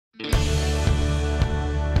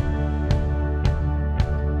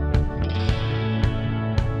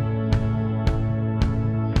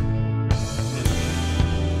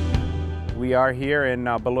we are here in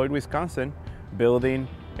Beloit, Wisconsin, building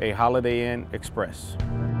a Holiday Inn Express.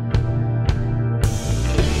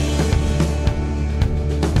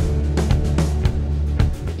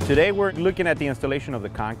 Today we're looking at the installation of the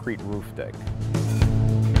concrete roof deck.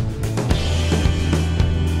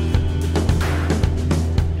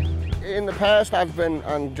 In the past, I've been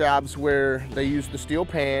on jobs where they use the steel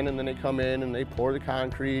pan and then they come in and they pour the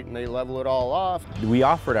concrete and they level it all off. We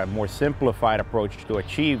offer a more simplified approach to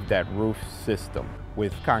achieve that roof system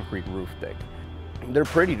with concrete roof deck. They're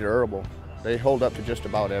pretty durable. They hold up to just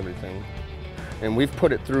about everything. And we've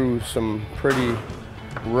put it through some pretty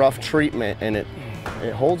rough treatment and it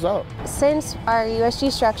holds up. Since our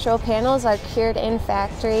USG structural panels are cured in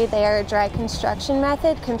factory, they are a dry construction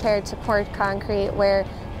method compared to poured concrete where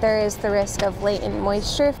there is the risk of latent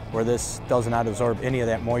moisture. Where this does not absorb any of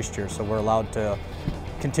that moisture, so we're allowed to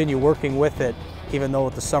continue working with it, even though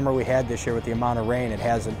with the summer we had this year with the amount of rain, it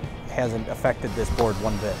hasn't affected this board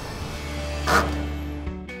one bit.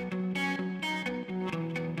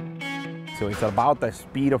 So it's about the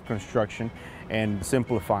speed of construction and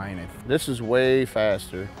simplifying it. This is way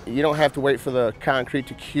faster. You don't have to wait for the concrete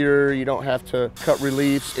to cure, you don't have to cut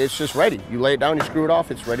reliefs, it's just ready. You lay it down, you screw it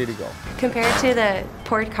off, it's ready to go. Compared to the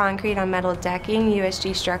poured concrete on metal decking,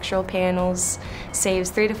 USG structural panels saves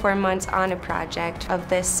 3 to 4 months on a project of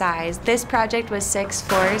this size. This project was 6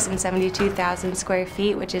 floors and 72,000 square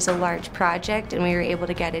feet, which is a large project, and we were able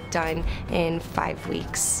to get it done in 5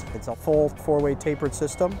 weeks. It's a full 4-way tapered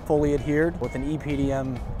system, fully adhered with an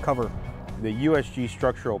EPDM cover. The USG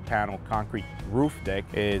structural panel concrete roof deck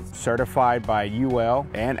is certified by UL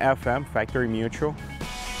and FM, Factory Mutual.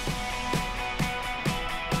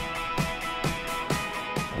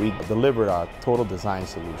 We delivered a total design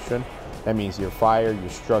solution. That means your fire, your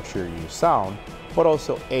structure, your sound, but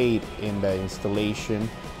also aid in the installation,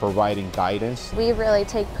 providing guidance. We really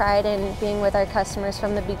take pride in being with our customers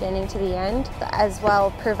from the beginning to the end, as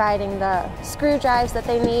well providing the screw drives that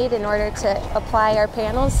they need in order to apply our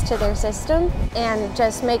panels to their system, and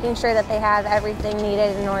just making sure that they have everything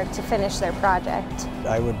needed in order to finish their project.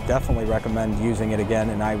 I would definitely recommend using it again,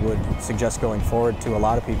 and I would suggest going forward to a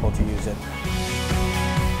lot of people to use it.